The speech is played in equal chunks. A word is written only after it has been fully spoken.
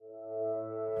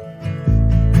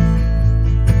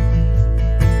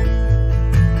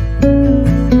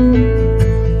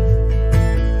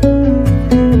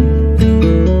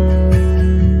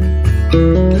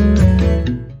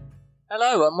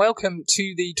Hello and welcome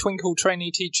to the Twinkle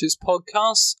Trainee Teachers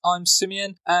podcast. I'm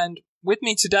Simeon, and with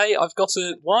me today I've got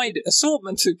a wide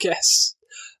assortment of guests.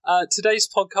 Today's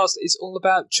podcast is all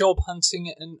about job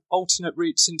hunting and alternate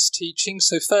routes into teaching.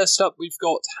 So first up we've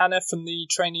got Hannah from the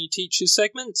Trainee Teachers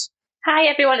segment. Hi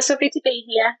everyone, it's lovely to be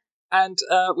here. And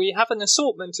we have an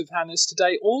assortment of Hannahs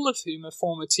today, all of whom are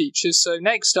former teachers. So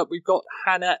next up we've got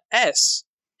Hannah S.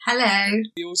 Hello.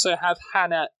 We also have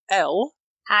Hannah L.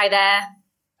 Hi there.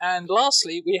 And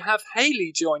lastly, we have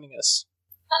Hayley joining us.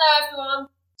 Hello, everyone.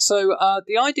 So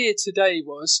the idea today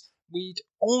was we'd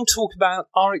all talk about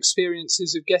our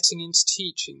experiences of getting into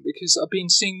teaching, because I've been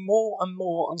seeing more and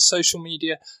more on social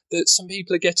media that some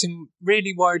people are getting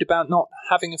really worried about not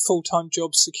having a full-time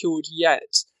job secured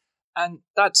yet. And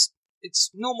it's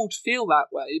normal to feel that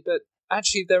way, but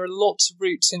actually there are lots of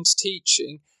routes into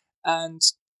teaching, and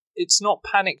it's not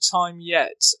panic time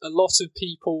yet. A lot of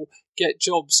people get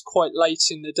jobs quite late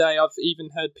in the day. I've even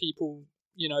heard people,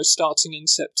 starting in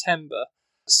September.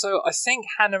 So I think,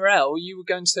 Hannah L., you were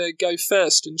going to go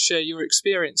first and share your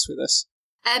experience with us.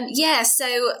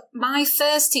 So my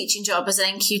first teaching job as an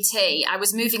NQT, I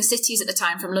was moving cities at the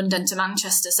time from London to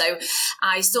Manchester. So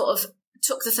I sort of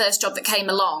took the first job that came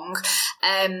along,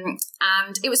 and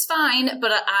it was fine,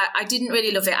 but I didn't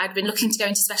really love it. I'd been looking to go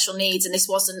into special needs, and this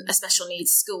wasn't a special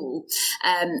needs school.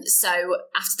 So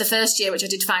after the first year, which I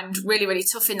did find really, really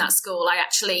tough in that school, I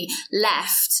actually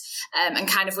left and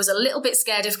kind of was a little bit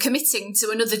scared of committing to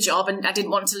another job, and I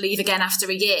didn't want to leave again after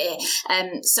a year.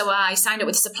 So I signed up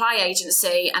with a supply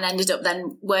agency and ended up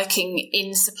then working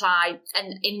in supply,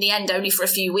 and in the end only for a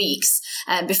few weeks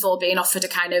before being offered a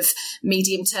kind of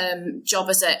medium-term job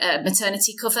as a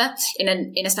maternity cover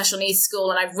in a special needs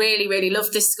school. And I really, really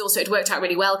loved this school, so it worked out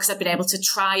really well because I've been able to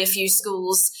try a few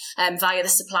schools via the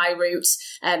supply route,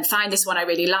 find this one I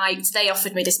really liked. They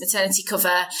offered me this maternity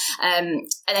cover, and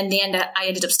in the end I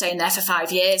ended up staying there for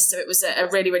 5 years, so it was a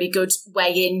really, really good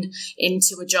way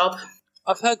into a job.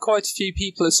 I've heard quite a few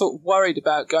people are sort of worried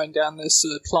about going down the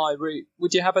supply route.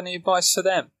 Would you have any advice for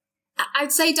them?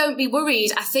 I'd say don't be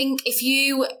worried. I think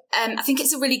I think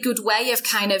it's a really good way of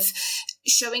kind of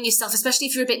showing yourself, especially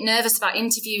if you're a bit nervous about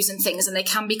interviews and things, and they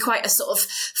can be quite a sort of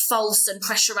false and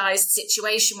pressurized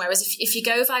situation. Whereas if you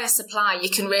go via supply, you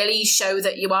can really show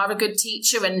that you are a good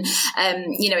teacher, and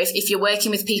if you're working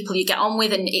with people you get on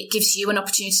with, and it gives you an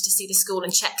opportunity to see the school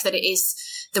and check that it is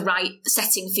the right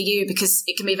setting for you, because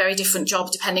it can be a very different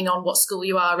job depending on what school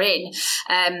you are in.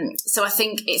 So I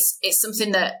think it's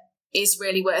something that is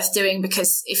really worth doing,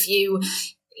 because if you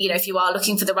are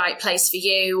looking for the right place for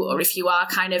you, or if you are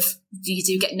you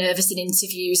do get nervous in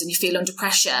interviews and you feel under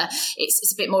pressure,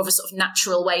 it's a bit more of a sort of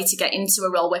natural way to get into a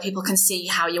role where people can see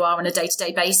how you are on a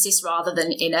day-to-day basis, rather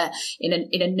than in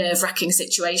a nerve-wracking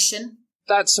situation.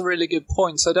 That's a really good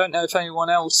point. I don't know if anyone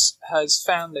else has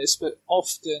found this, but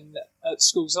often at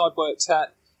schools I've worked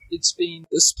at, it's been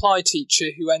the supply teacher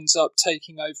who ends up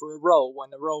taking over a role when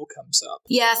a role comes up.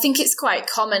 Yeah, I think it's quite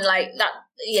common like that.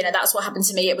 That's what happened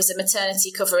to me. It was a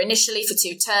maternity cover initially for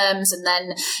 2 terms, and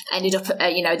then ended up,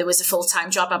 there was a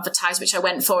full-time job advertised, which I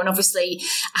went for. And obviously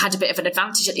I had a bit of an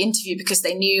advantage at the interview because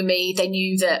they knew me. They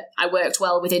knew that I worked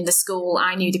well within the school.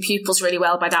 I knew the pupils really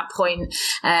well by that point.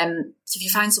 So if you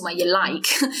find somewhere you like,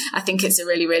 I think it's a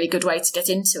really, really good way to get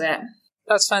into it.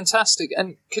 That's fantastic.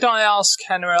 And could I ask,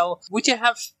 Hannah L., would you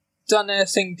have done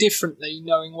anything differently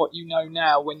knowing what you know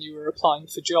now when you were applying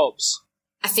for jobs?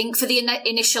 I think for the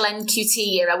initial NQT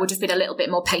year, I would have been a little bit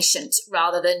more patient,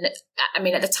 rather than,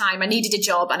 at the time I needed a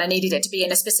job and I needed it to be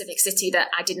in a specific city that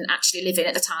I didn't actually live in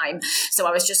at the time. So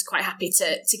I was just quite happy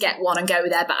to get one and go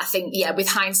there. But I think, with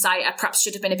hindsight, I perhaps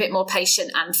should have been a bit more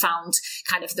patient and found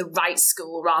kind of the right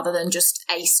school rather than just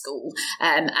a school.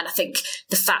 And I think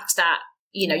the fact that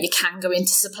you can go into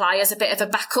supply as a bit of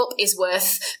a backup is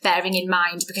worth bearing in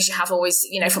mind, because you have always,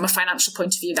 from a financial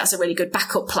point of view, that's a really good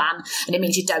backup plan. And it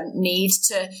means you don't need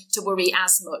to worry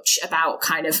as much about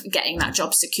kind of getting that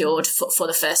job secured for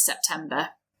the 1st September.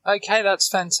 Okay, that's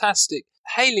fantastic.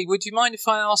 Hayley, would you mind if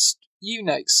I asked you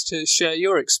next to share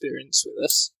your experience with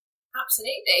us?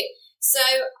 Absolutely. So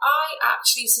I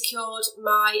actually secured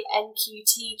my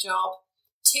NQT job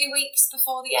 2 weeks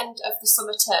before the end of the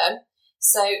summer term.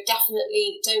 So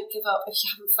definitely don't give up if you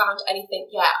haven't found anything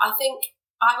yet. I think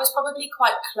I was probably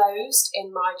quite closed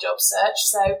in my job search.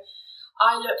 So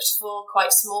I looked for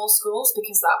quite small schools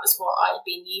because that was what I'd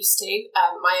been used to.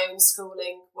 My own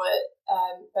schooling were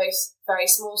both very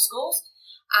small schools.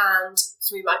 And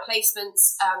through my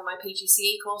placements and my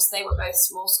PGCE course, they were both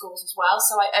small schools as well.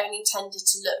 So I only tended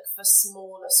to look for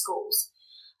smaller schools.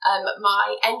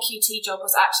 My NQT job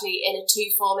was actually in a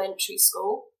 2-form entry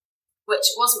school,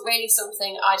 which wasn't really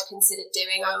something I'd considered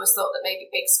doing. I always thought that maybe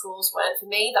big schools weren't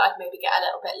for me, that I'd maybe get a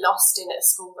little bit lost in a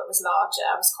school that was larger.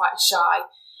 I was quite a shy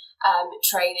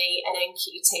trainee in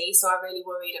NQT, so I really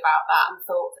worried about that and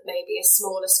thought that maybe a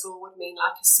smaller school would mean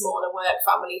like a smaller work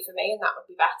family for me, and that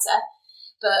would be better.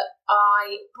 But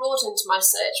I broadened my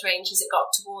search range as it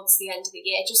got towards the end of the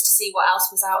year, just to see what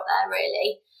else was out there,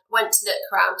 really. Went to look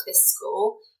around this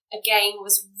school. Again,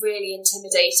 was really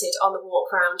intimidated on the walk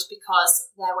around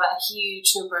because there were a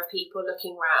huge number of people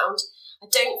looking round. I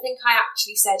don't think I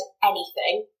actually said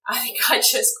anything. I think I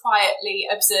just quietly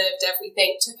observed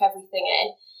everything, took everything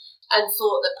in, and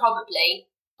thought that probably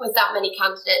with that many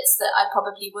candidates that I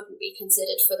probably wouldn't be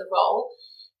considered for the role.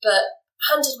 But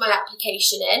handed my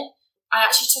application in. I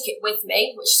actually took it with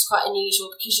me, which is quite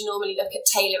unusual because you normally look at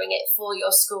tailoring it for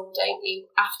your school, don't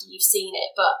you, after you've seen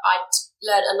it. But I'd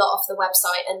learned a lot off the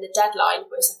website, and the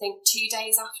deadline was, I think, 2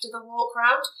 days after the walk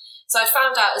round. So I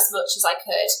found out as much as I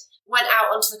could. Went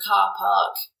out onto the car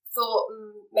park, thought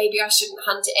maybe I shouldn't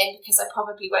hand it in because I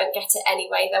probably won't get it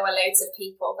anyway. There were loads of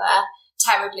people there,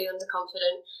 terribly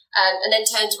underconfident. And then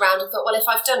turned around and thought, well, if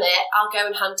I've done it, I'll go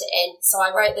and hand it in. So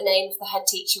I wrote the name of the head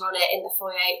teacher on it in the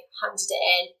foyer, handed it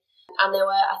in. And there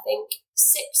were, I think,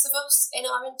 6 of us in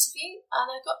our interview, and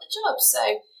I got the job.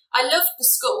 So I loved the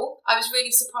school. I was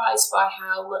really surprised by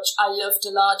how much I loved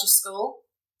a larger school,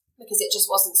 because it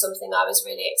just wasn't something I was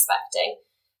really expecting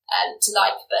to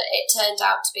like. But it turned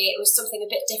out to be, it was something a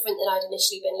bit different than I'd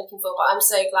initially been looking for. But I'm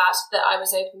so glad that I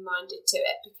was open-minded to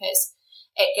it, because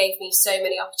it gave me so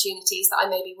many opportunities that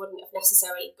I maybe wouldn't have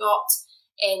necessarily got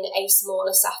in a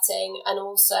smaller setting. And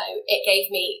also it gave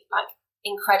me like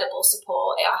incredible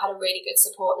support. I had a really good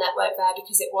support network there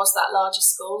because it was that larger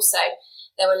school, so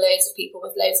there were loads of people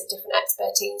with loads of different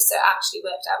expertise, so it actually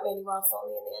worked out really well for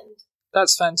me in the end.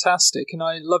 That's fantastic, and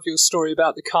I love your story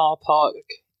about the car park,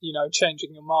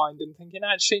 changing your mind and thinking,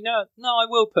 actually, no, I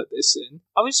will put this in.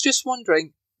 I was just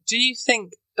wondering, do you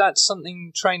think that's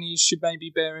something trainees should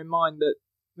maybe bear in mind, that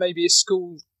maybe a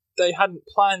school they hadn't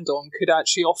planned on could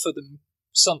actually offer them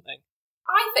something?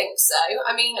 I think so.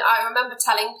 I mean, I remember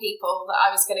telling people that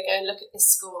I was going to go and look at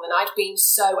this school, and I'd been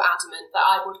so adamant that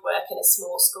I would work in a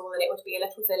small school and it would be a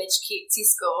little village cutesy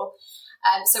school.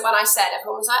 So when I said,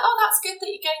 everyone was like, oh, that's good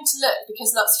that you're going to look,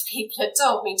 because lots of people had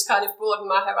told me to kind of broaden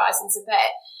my horizons a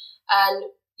bit. And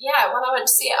yeah, when I went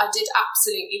to see it, I did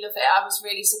absolutely love it. I was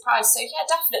really surprised. So yeah,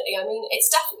 definitely. I mean,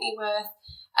 it's definitely worth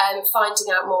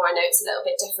finding out more. I know it's a little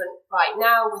bit different right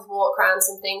now with walk rounds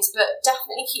and things, but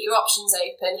definitely keep your options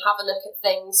open, have a look at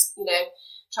things,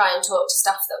 try and talk to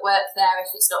staff that work there if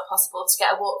it's not possible to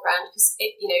get a walk round, because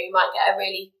you might get a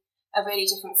really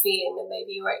different feeling than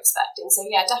maybe you were expecting. So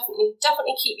yeah, definitely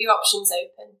keep your options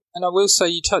open. And I will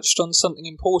say you touched on something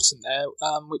important there,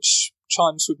 which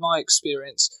chimes with my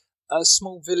experience. A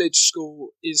small village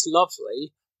school is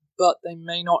lovely, but they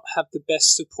may not have the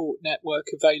best support network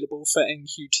available for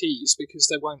NQTs because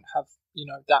they won't have,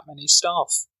 that many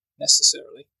staff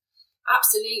necessarily.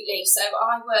 Absolutely. So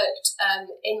I worked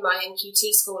in my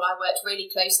NQT school, I worked really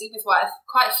closely with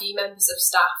quite a few members of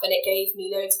staff, and it gave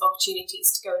me loads of opportunities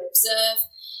to go and observe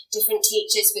different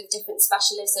teachers with different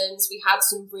specialisms. We had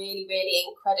some really, really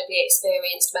incredibly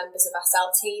experienced members of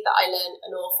SLT that I learned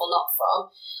an awful lot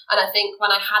from. And I think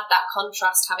when I had that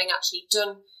contrast, having actually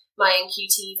done my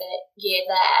NQT year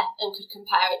there and could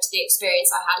compare it to the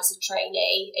experience I had as a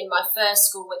trainee in my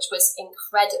first school, which was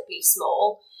incredibly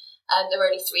small. There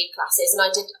were only 3 classes, and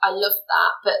I loved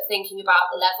that. But thinking about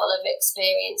the level of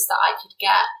experience that I could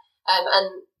get,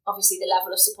 and obviously the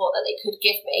level of support that they could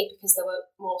give me because there were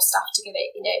more staff to give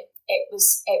it, it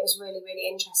was really, really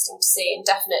interesting to see, and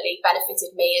definitely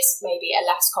benefited me as maybe a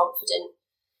less confident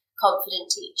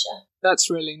teacher.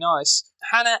 That's really nice.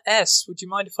 Hannah S., would you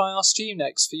mind if I asked you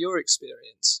next for your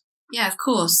experience? Yeah, of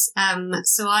course.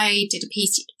 So I did a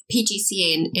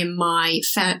PGCE in my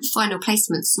final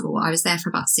placement school. I was there for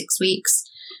about 6 weeks,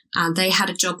 and they had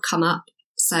a job come up.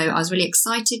 So I was really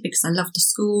excited because I loved the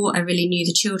school. I really knew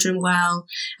the children well,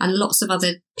 and lots of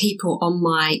other people on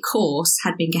my course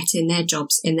had been getting their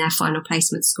jobs in their final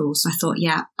placement school. So I thought,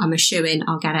 yeah, I'm a shoo-in,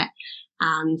 I'll get it.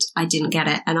 And I didn't get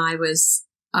it, and I was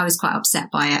quite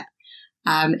upset by it.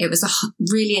 It was a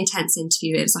really intense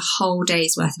interview. It was a whole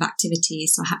day's worth of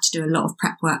activities, so I had to do a lot of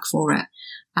prep work for it.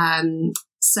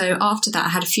 So after that, I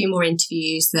had a few more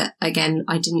interviews that, again,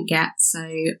 I didn't get. So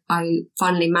I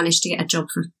finally managed to get a job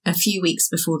for a few weeks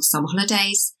before the summer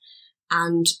holidays.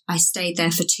 And I stayed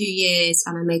there for 2 years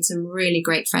and I made some really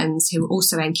great friends who were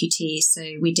also NQTs. So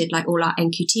we did like all our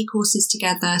NQT courses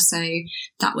together. So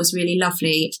that was really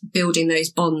lovely, building those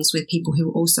bonds with people who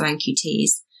were also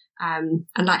NQTs. And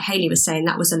like Hayley was saying,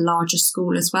 that was a larger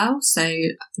school as well. So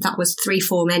that was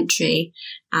 3-form entry.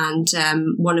 And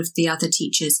one of the other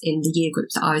teachers in the year group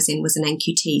that I was in was an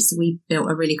NQT. So we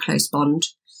built a really close bond.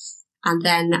 And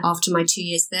then after my 2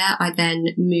 years there, I then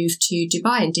moved to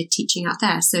Dubai and did teaching out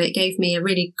there. So it gave me a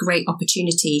really great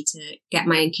opportunity to get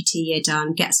my NQT year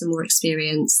done, get some more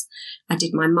experience. I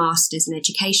did my master's in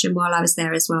education while I was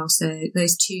there as well. So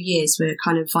those 2 years were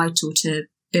kind of vital to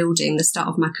building the start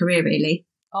of my career, really.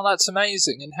 Oh, that's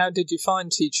amazing. And how did you find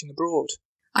teaching abroad?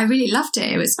 I really loved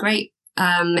it. It was great.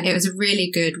 It was a really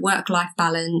good work-life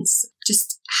balance.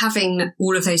 Just having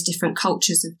all of those different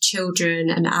cultures of children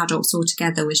and adults all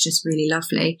together was just really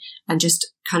lovely, and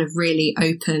just kind of really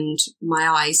opened my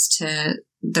eyes to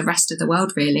the rest of the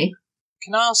world, really.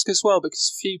 Can I ask as well,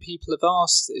 because a few people have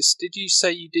asked this, did you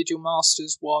say you did your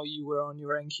Masters while you were on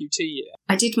your NQT year?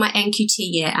 I did my NQT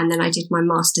year and then I did my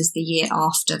Masters the year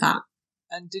after that.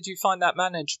 And did you find that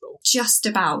manageable? Just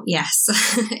about, yes.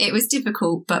 It was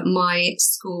difficult, but my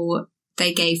school,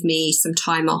 they gave me some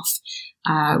time off,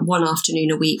 one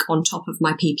afternoon a week on top of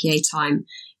my PPA time,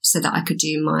 so that I could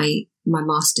do my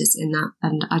Masters in that.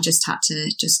 And I just had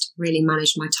to just really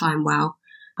manage my time well.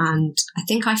 And I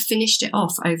think I finished it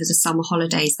off over the summer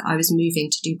holidays that I was moving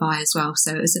to Dubai as well.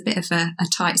 So it was a bit of a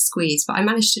tight squeeze, but I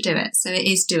managed to do it. So it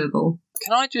is doable.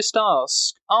 Can I just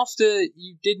ask, after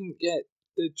you didn't get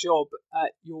the job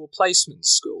at your placement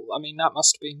school, I mean, that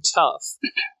must have been tough.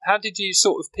 How did you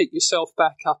sort of pick yourself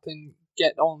back up and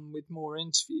get on with more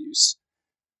interviews?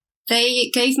 They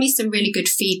gave me some really good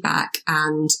feedback,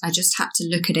 and I just had to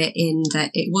look at it in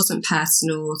that it wasn't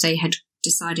personal. They had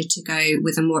decided to go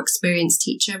with a more experienced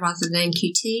teacher rather than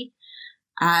NQT.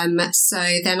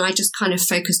 So then I just kind of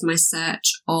focused my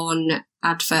search on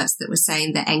adverts that were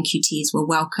saying that NQTs were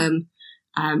welcome,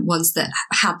 ones that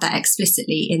had that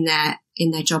explicitly in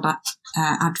their job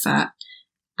advert,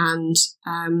 and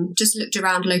just looked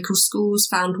around local schools,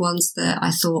 found ones that I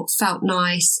thought felt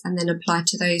nice, and then applied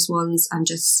to those ones and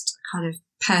just kind of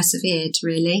persevered,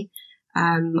 really.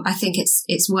 I think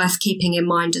it's worth keeping in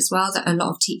mind as well that a lot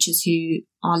of teachers who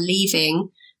are leaving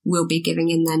will be giving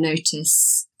in their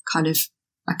notice kind of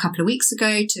a couple of weeks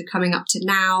ago to coming up to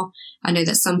now. I know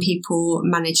that some people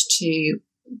managed to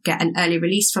get an early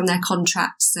release from their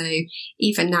contract, so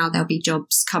even now there'll be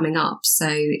jobs coming up. So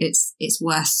it's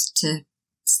worth to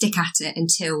stick at it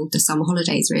until the summer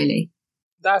holidays, really.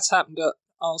 That's happened at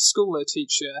our school. A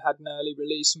teacher had an early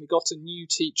release and we got a new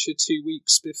teacher 2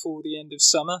 weeks before the end of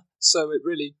summer, so it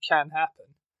really can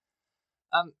happen.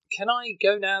 Can I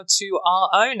go now to our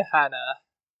own Hannah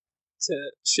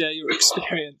to share your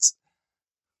experience?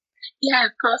 Yeah,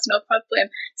 of course, no problem.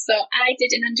 So I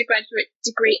did an undergraduate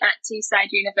degree at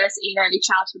Teesside University in early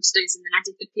childhood studies, and then I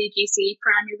did the PGCE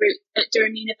primary route at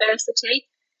Durham University.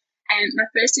 My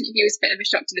first interview was a bit of a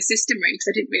shock to the system, really,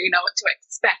 because I didn't really know what to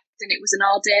expect. And it was an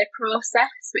all-day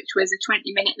process, which was a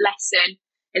 20-minute lesson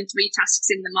and 3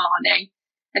 tasks in the morning.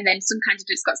 And then some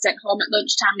candidates got sent home at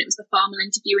lunchtime, and it was the formal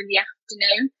interview in the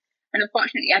afternoon. And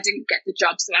unfortunately, I didn't get the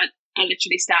job, so I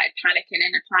literally started panicking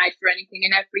and applied for anything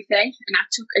and everything. And I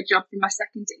took a job from my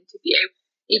second interview,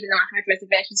 even though I had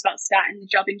reservations about starting the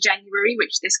job in January,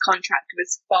 which this contract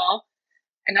was for.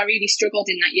 And I really struggled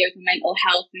in that year with my mental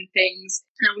health and things.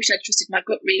 And I wish I'd trusted my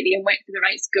gut, really, and waited for the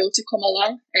right school to come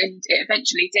along. And it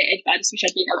eventually did, but I just wish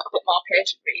I'd been a little bit more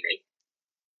patient, really.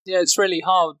 Yeah, it's really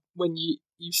hard when you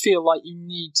feel like you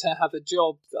need to have a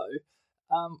job, though.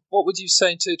 What would you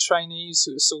say to trainees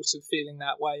who are sort of feeling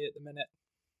that way at the minute?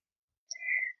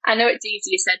 I know it's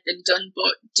easier said than done,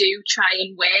 but do try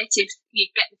and wait. If you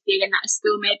get the feeling that a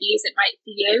school maybe isn't right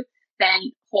for you,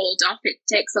 then hold off. It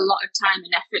takes a lot of time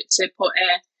and effort to put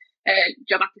a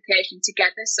job application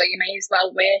together, so you may as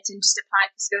well wait and just apply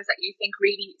for skills that you think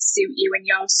really suit you and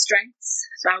your strengths.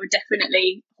 So I would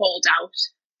definitely hold out,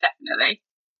 definitely.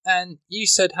 And you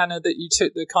said, Hannah, that you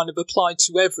took the kind of apply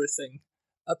to everything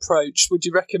approach. Would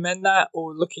you recommend that,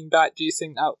 or looking back, do you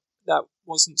think that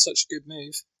wasn't such a good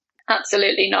move?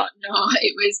 Absolutely not. No,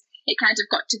 it kind of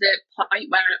got to the point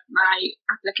where my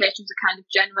applications were kind of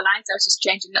generalised. I was just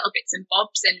changing little bits and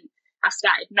bobs, and I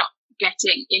started not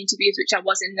getting interviews, which I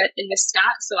was in the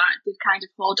start. So I did kind of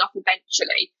hold off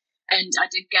eventually, and I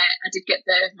did get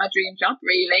my dream job,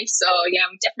 really. So yeah,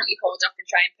 I would definitely hold off and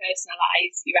try and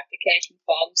personalise your application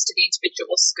forms to the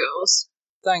individual schools.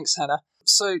 Thanks, Hannah.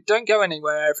 So don't go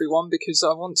anywhere, everyone, because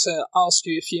I want to ask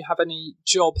you if you have any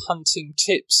job hunting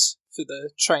tips for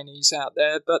the trainees out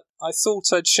there, but I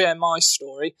thought I'd share my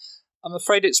story. I'm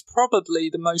afraid it's probably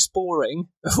the most boring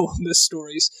of all the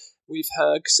stories we've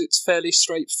heard because it's fairly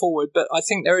straightforward. But I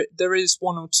think there are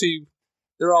one or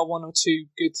two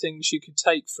good things you could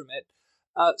take from it.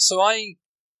 So I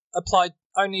applied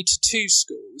only to 2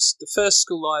 schools. The first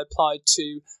school I applied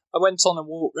to, I went on a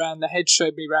walk round. The head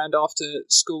showed me round after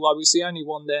school. I was the only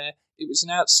one there. It was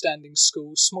an outstanding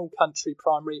school, small country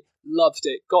primary. Loved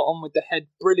it. Got on with the head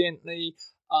brilliantly.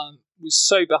 Was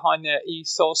so behind their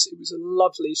ethos. It was a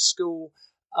lovely school.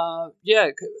 And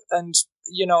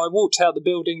I walked out the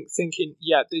building thinking,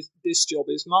 yeah, this job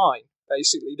is mine.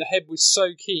 Basically, the head was so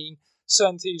keen, so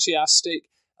enthusiastic.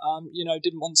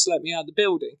 Didn't want to let me out of the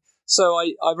building. So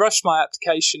I rushed my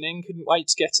application in, couldn't wait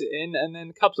to get it in, and then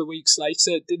a couple of weeks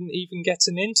later, didn't even get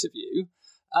an interview.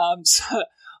 So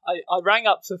I rang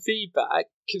up for feedback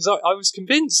because I was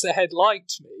convinced the head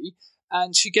liked me,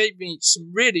 and she gave me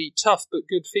some really tough but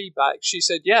good feedback. She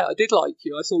said, yeah, I did like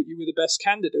you. I thought you were the best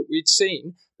candidate we'd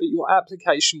seen, but your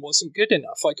application wasn't good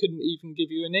enough. I couldn't even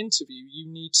give you an interview.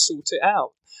 You need to sort it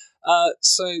out.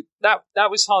 So that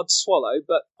was hard to swallow,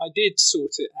 but I did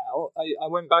sort it out. I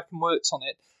went back and worked on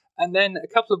it. And then a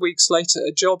couple of weeks later,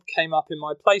 a job came up in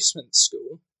my placement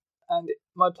school. And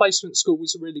my placement school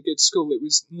was a really good school. It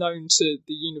was known to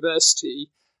the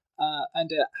university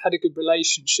and it had a good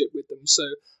relationship with them. So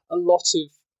a lot of,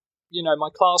 my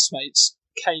classmates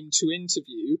came to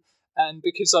interview. And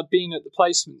because I'd been at the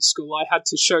placement school, I had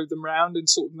to show them round and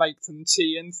sort of make them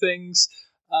tea and things,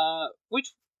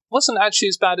 which wasn't actually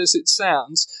as bad as it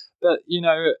sounds. But,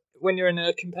 when you're in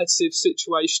a competitive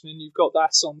situation and you've got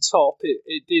that on top,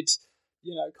 it did,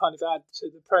 kind of add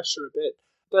to the pressure a bit.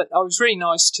 But I was really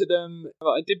nice to them.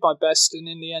 I did my best, and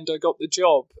in the end, I got the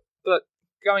job. But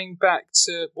going back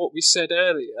to what we said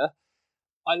earlier,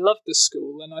 I loved the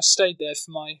school, and I stayed there for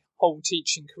my whole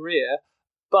teaching career.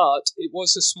 But it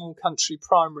was a small country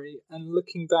primary, and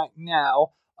looking back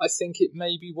now, I think it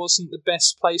maybe wasn't the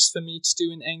best place for me to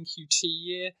do an NQT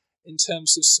year in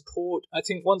terms of support. I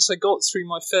think once I got through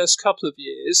my first couple of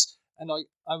years and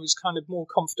I was kind of more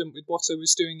confident with what I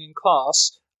was doing in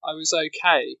class, I was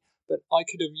okay, but I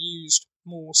could have used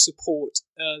more support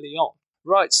early on.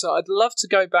 Right, so I'd love to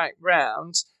go back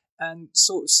round and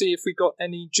sort of see if we got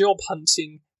any job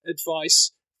hunting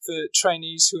advice for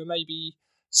trainees who are maybe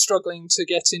struggling to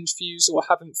get interviews or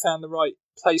haven't found the right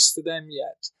place for them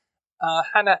yet.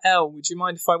 Hannah L., would you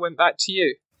mind if I went back to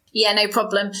you? Yeah, no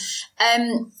problem.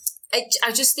 I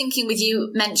was just thinking with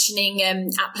you mentioning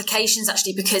applications,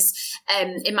 actually, because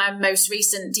in my most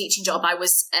recent teaching job, I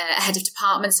was head of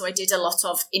department. So I did a lot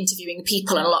of interviewing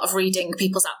people and a lot of reading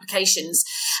people's applications.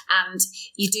 And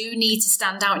you do need to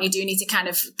stand out and you do need to kind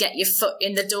of get your foot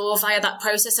in the door via that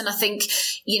process. And I think,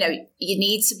 you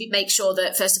need to make sure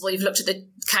that, first of all, you've looked at the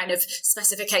kind of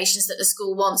specifications that the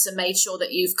school wants and made sure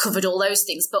that you've covered all those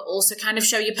things, but also kind of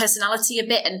show your personality a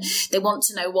bit. And they want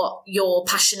to know what you're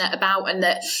passionate about and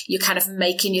that you're kind of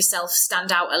making yourself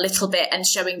stand out a little bit and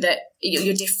showing that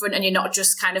you're different and you're not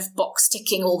just kind of box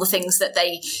ticking all the things that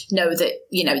they know that,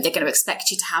 they're going to expect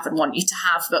you to have and want you to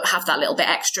have, but have that little bit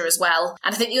extra as well.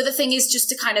 And I think the other thing is just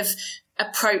to kind of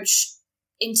approach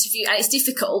interview, and it's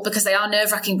difficult because they are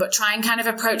nerve-wracking, but try and kind of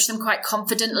approach them quite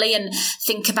confidently and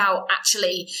think about,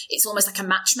 actually, it's almost like a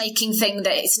matchmaking thing,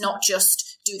 that it's not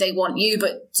just do they want you,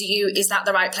 but is that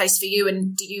the right place for you,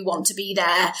 and do you want to be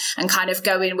there, and kind of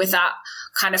go in with that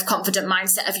kind of confident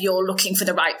mindset of you're looking for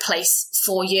the right place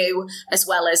for you, as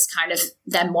well as kind of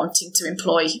them wanting to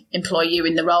employ you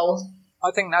in the role. I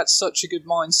think that's such a good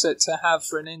mindset to have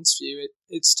for an interview.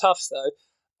 It's tough though.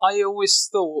 I always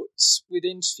thought with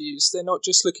interviews, they're not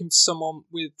just looking for someone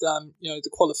with, the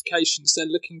qualifications. They're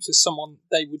looking for someone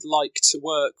they would like to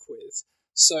work with.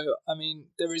 So,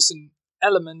 there is an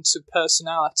element of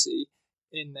personality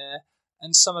in there,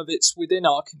 and some of it's within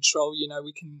our control.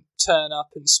 We can turn up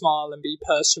and smile and be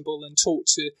personable and talk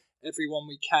to everyone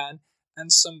we can.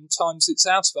 And sometimes it's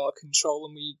out of our control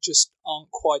and we just aren't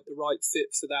quite the right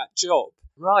fit for that job.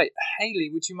 Right,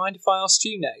 Hayley, would you mind if I asked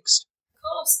you next? Of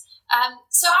course.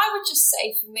 So I would just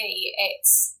say for me,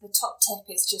 it's the top tip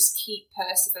is just keep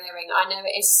persevering. I know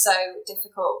it is so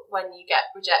difficult when you get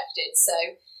rejected. So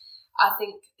I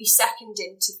think the second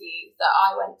interview that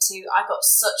I went to, I got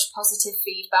such positive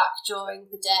feedback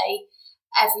during the day.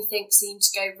 Everything seemed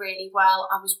to go really well.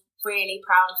 I was really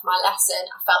proud of my lesson.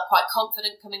 I felt quite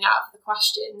confident coming out of the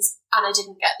questions, and I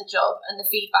didn't get the job. And the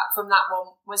feedback from that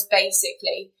one was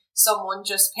basically someone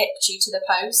just picked you to the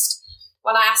post.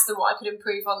 When I asked them what I could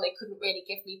improve on, they couldn't really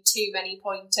give me too many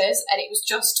pointers, and it was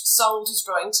just soul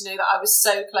destroying to know that I was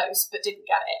so close but didn't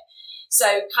get it.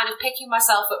 So kind of picking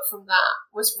myself up from that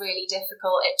was really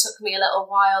difficult. It took me a little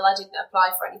while. I didn't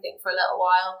apply for anything for a little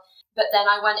while. But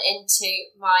then I went into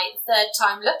my third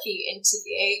time lucky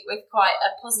interview with quite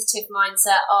a positive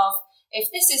mindset of,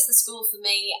 if this is the school for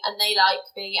me and they like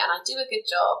me and I do a good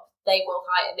job, they will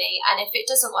hire me. And if it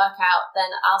doesn't work out,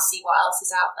 then I'll see what else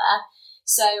is out there.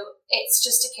 So it's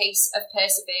just a case of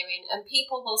persevering, and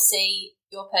people will see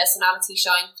your personality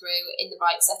shine through in the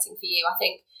right setting for you. I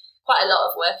think quite a lot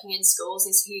of working in schools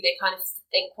is who they kind of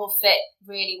think will fit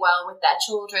really well with their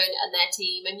children and their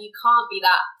team. And you can't be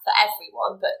that for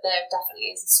everyone, but there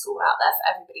definitely is a school out there for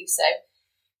everybody. So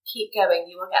keep going,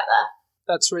 you will get there.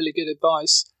 That's really good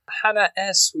advice. Hannah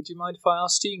S., would you mind if I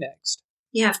asked you next?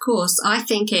 Yeah, of course. I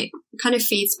think it kind of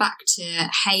feeds back to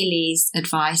Hayley's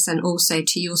advice and also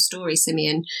to your story,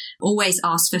 Simeon. Always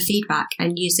ask for feedback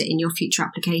and use it in your future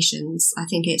applications. I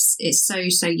think it's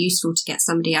so useful to get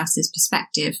somebody else's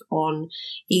perspective on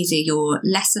either your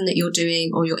lesson that you're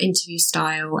doing or your interview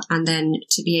style, and then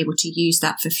to be able to use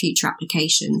that for future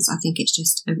applications. I think it's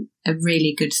just a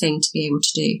really good thing to be able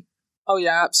to do. Oh,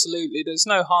 yeah, absolutely. There's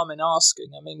no harm in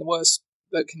asking. I mean, the worst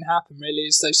that can happen really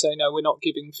is they say, no, we're not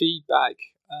giving feedback.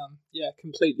 Yeah,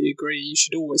 completely agree. You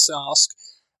should always ask.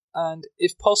 And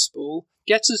if possible,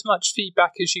 get as much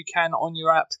feedback as you can on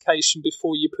your application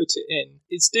before you put it in.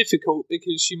 It's difficult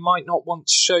because you might not want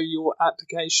to show your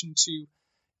application to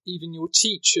even your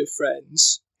teacher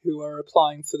friends who are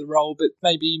applying for the role, but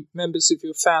maybe members of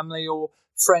your family or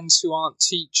friends who aren't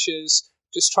teachers.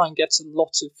 Just try and get a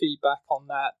lot of feedback on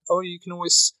that. Or you can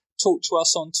always talk to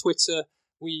us on Twitter.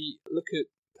 We look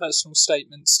at personal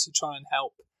statements to try and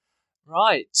help.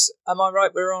 Right. Am I right?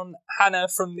 We're on Hannah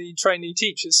from the trainee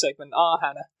teachers segment.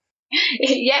 Hannah.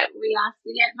 Yeah, we are.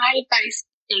 So, yeah, my advice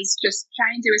is just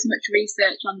try and do as much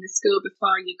research on the school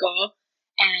before you go,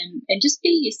 and just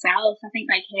be yourself. I think,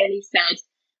 like Hayley said,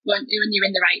 when you're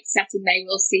in the right setting, they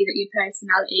will see that your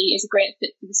personality is a great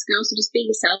fit for the school. So just be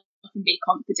yourself and be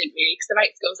confident, really, because the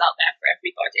right school's out there for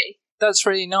everybody. That's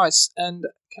really nice. And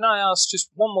can I ask just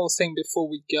one more thing before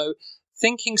we go?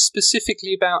 Thinking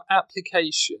specifically about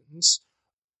applications,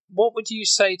 what would you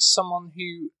say to someone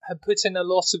who had put in a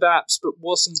lot of apps but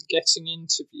wasn't getting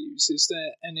interviews? Is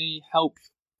there any help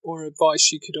or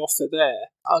advice you could offer there?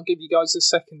 I'll give you guys a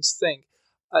second to think.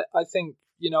 I think,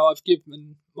 I've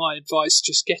given my advice,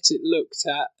 just get it looked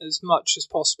at as much as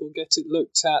possible, get it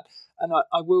looked at. And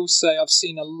I will say I've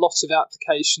seen a lot of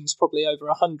applications, probably over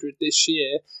 100 this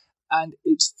year, and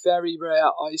it's very rare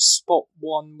I spot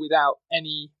one without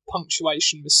any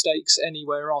punctuation mistakes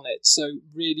anywhere on it. So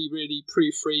really, really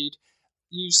proofread.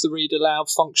 Use the read aloud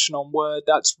function on Word.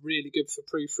 That's really good for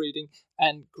proofreading.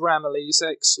 And Grammarly is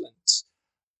excellent.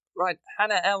 Right,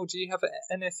 Hannah L., do you have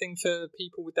anything for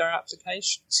people with their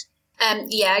applications?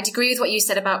 Yeah, I'd agree with what you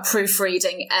said about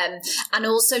proofreading, and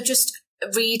also just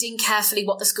reading carefully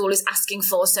what the school is asking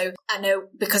for. So I know,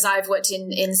 because I've worked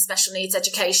in special needs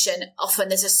education, often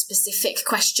there's a specific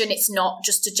question. It's not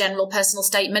just a general personal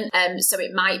statement. So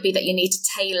it might be that you need to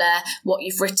tailor what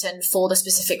you've written for the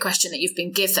specific question that you've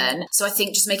been given. So I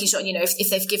think just making sure, if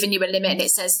they've given you a limit and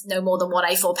it says no more than one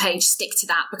A4 page, stick to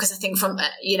that, because I think from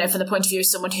the point of view of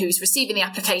someone who's receiving the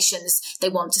applications, they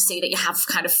want to see that you have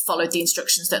kind of followed the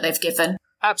instructions that they've given.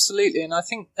 Absolutely, and I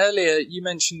think earlier you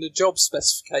mentioned the job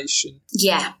specification.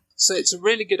 Yeah. So it's a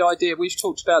really good idea, we've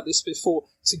talked about this before,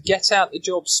 to get out the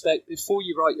job spec before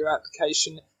you write your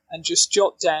application and just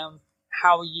jot down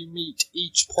how you meet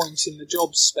each point in the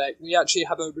job spec. We actually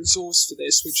have a resource for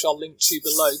this, which I'll link to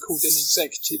below, called an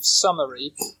executive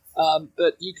summary,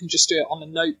 but you can just do it on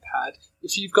a notepad.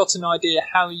 If you've got an idea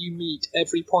how you meet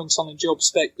every point on a job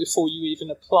spec before you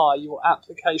even apply, your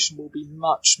application will be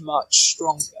much, much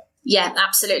stronger. Yeah,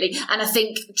 absolutely. And I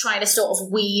think trying to sort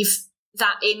of weave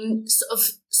that in sort of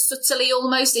subtly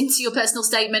almost into your personal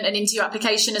statement and into your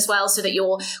application as well, so that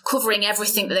you're covering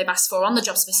everything that they've asked for on the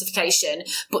job specification,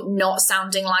 but not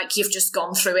sounding like you've just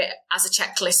gone through it as a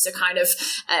checklist. So kind of,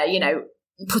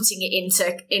 putting it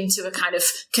into a kind of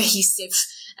cohesive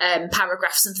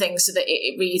paragraphs and things, so that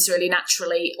it reads really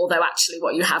naturally, although actually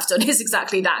what you have done is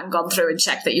exactly that and gone through and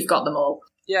checked that you've got them all.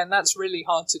 Yeah, and that's really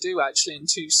hard to do, actually, in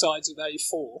 2 sides of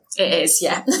A4. It is,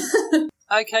 yeah.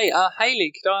 Okay,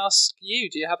 Hayley, could I ask you,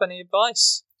 do you have any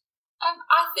advice?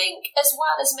 I think, as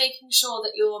well as making sure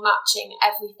that you're matching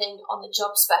everything on the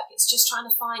job spec, it's just trying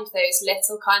to find those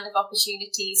little kind of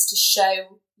opportunities to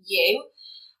show you.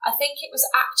 I think it was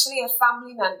actually a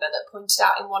family member that pointed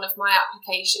out in one of my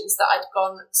applications that I'd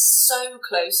gone so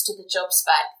close to the job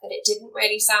spec that it didn't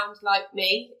really sound like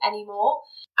me anymore.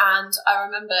 And I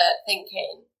remember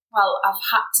thinking, well, I've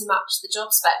had to match the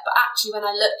job spec, but actually when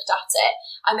I looked at it,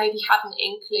 I maybe hadn't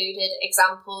included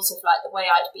examples of like the way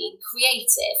I'd been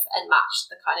creative and matched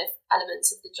the kind of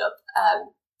elements of the job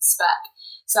spec.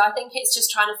 So I think it's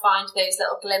just trying to find those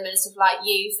little glimmers of like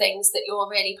you, things that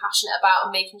you're really passionate about,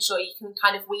 and making sure you can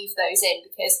kind of weave those in,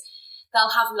 because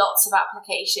they'll have lots of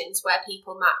applications where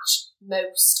people match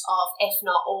most of, if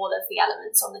not all of the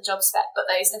elements on the job spec, but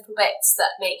those little bits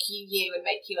that make you you and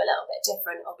make you a little bit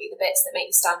different will be the bits that make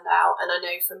you stand out. And I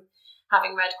know from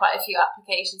having read quite a few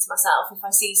applications myself, if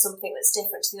I see something that's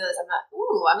different to the others, I'm like,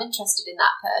 ooh, I'm interested in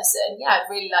that person. Yeah, I'd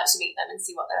really like to meet them and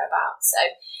see what they're about. So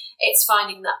it's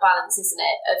finding that balance, isn't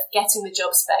it, of getting the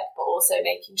job spec, but also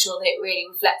making sure that it really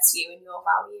reflects you and your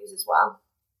values as well.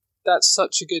 That's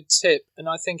such a good tip, and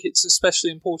I think it's especially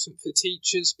important for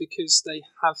teachers because they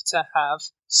have to have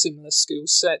similar skill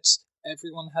sets.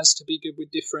 Everyone has to be good with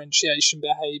differentiation,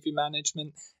 behaviour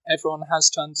management. Everyone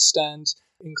has to understand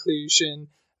inclusion.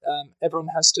 Everyone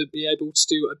has to be able to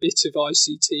do a bit of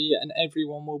ICT, and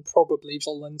everyone will probably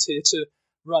volunteer to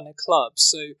run a club.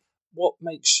 So what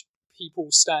makes people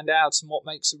stand out and what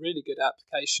makes a really good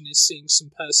application is seeing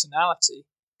some personality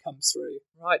come through.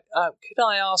 Right. Could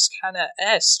I ask Hannah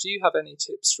S., do you have any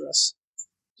tips for us?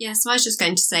 Yeah, so I was just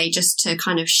going to say, just to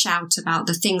kind of shout about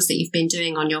the things that you've been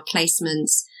doing on your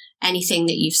placements, anything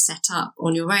that you've set up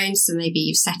on your own. So maybe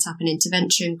you've set up an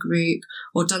intervention group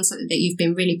or done something that you've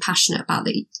been really passionate about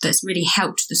that's really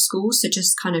helped the school. So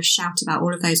just kind of shout about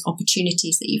all of those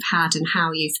opportunities that you've had and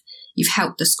how you've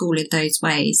helped the school in those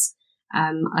ways.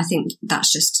 I think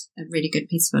that's just a really good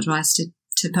piece of advice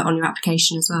to put on your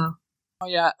application as well. Oh,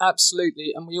 yeah,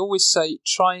 absolutely. And we always say,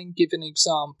 try and give an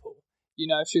example. You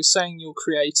know, if you're saying you're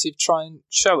creative, try and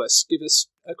show us, give us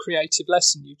a creative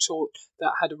lesson you taught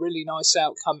that had a really nice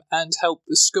outcome and helped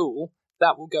the school.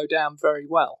 That will go down very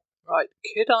well. Right.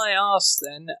 Could I ask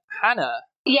then, Hannah?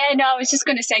 Yeah, no, I was just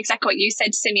going to say exactly what you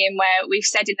said, Simeon, where we've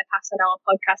said in the past on our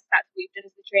podcast that we've done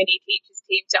as the trainee teachers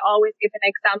team to always give an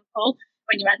example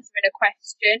when you're answering a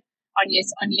question on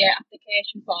your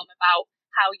application form about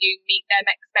how you meet them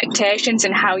expectations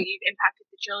and how you've impacted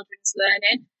the children's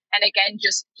learning. And again,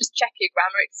 just check your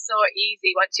grammar. It's so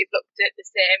easy once you've looked at the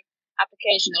same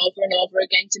application over and over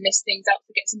again to miss things out,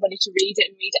 to get somebody to read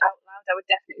it and read it out loud. I would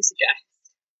definitely suggest.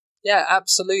 Yeah,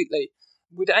 absolutely.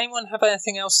 Would anyone have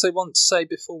anything else they want to say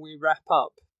before we wrap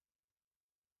up?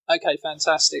 Okay,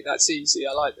 fantastic. That's easy.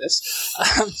 I like this.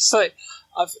 So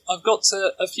I've got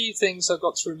a few things I've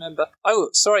got to remember. Oh,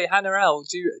 sorry, Hannah L.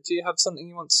 Do you have something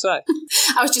you want to say?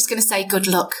 I was just going to say good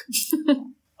luck.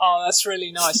 Oh, that's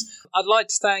really nice. I'd like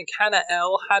to thank Hannah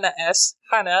L, Hannah S,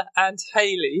 Hannah and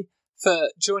Hayley for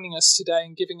joining us today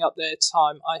and giving up their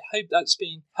time. I hope that's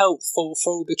been helpful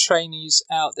for all the trainees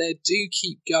out there. Do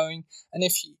keep going. And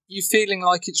if you're feeling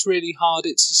like it's really hard,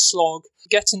 it's a slog,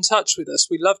 get in touch with us.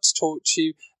 We'd love to talk to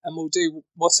you and we'll do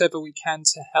whatever we can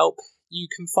to help. You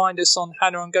can find us on,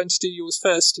 Hannah, I'm going to do yours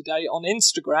first today, on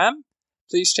Instagram.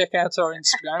 Please check out our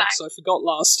Instagram because I forgot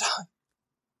last time.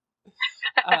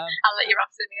 I'll let you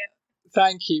off, Simeon.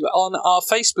 Thank you. On our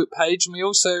Facebook page, and we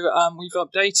also, we've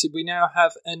updated, we now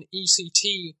have an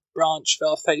ECT branch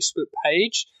of our Facebook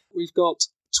page. We've got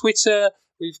Twitter,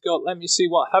 we've got, let me see,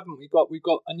 what haven't we got? We've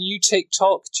got a new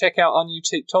TikTok. Check out our new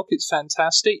TikTok. It's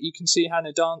fantastic. You can see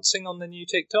Hannah dancing on the new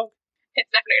TikTok.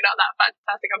 It's definitely not that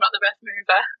fantastic. I'm not the best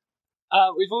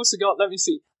mover. We've also got, let me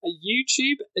see, a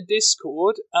YouTube, a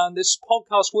Discord, and this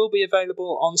podcast will be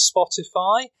available on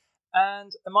Spotify.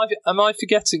 And am I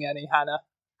forgetting any, Hannah?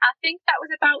 I think that was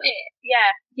about it.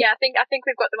 Yeah. I think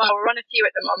we've got them all. We're on a few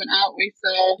at the moment, aren't we?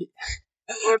 So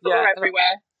we're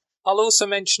everywhere. I'll also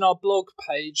mention our blog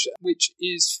page, which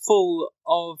is full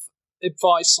of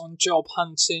advice on job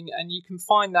hunting, and you can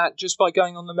find that just by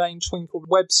going on the main Twinkl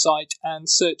website and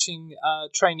searching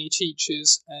trainee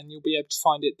teachers, and you'll be able to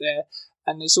find it there.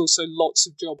 And there's also lots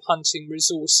of job hunting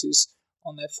resources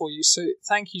on there for you. So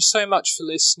thank you so much for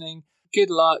listening. Good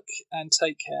luck and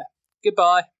take care.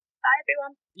 Goodbye. Bye,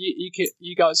 everyone.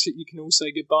 You guys, you can all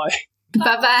say goodbye.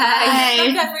 Bye-bye.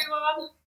 Bye, everyone.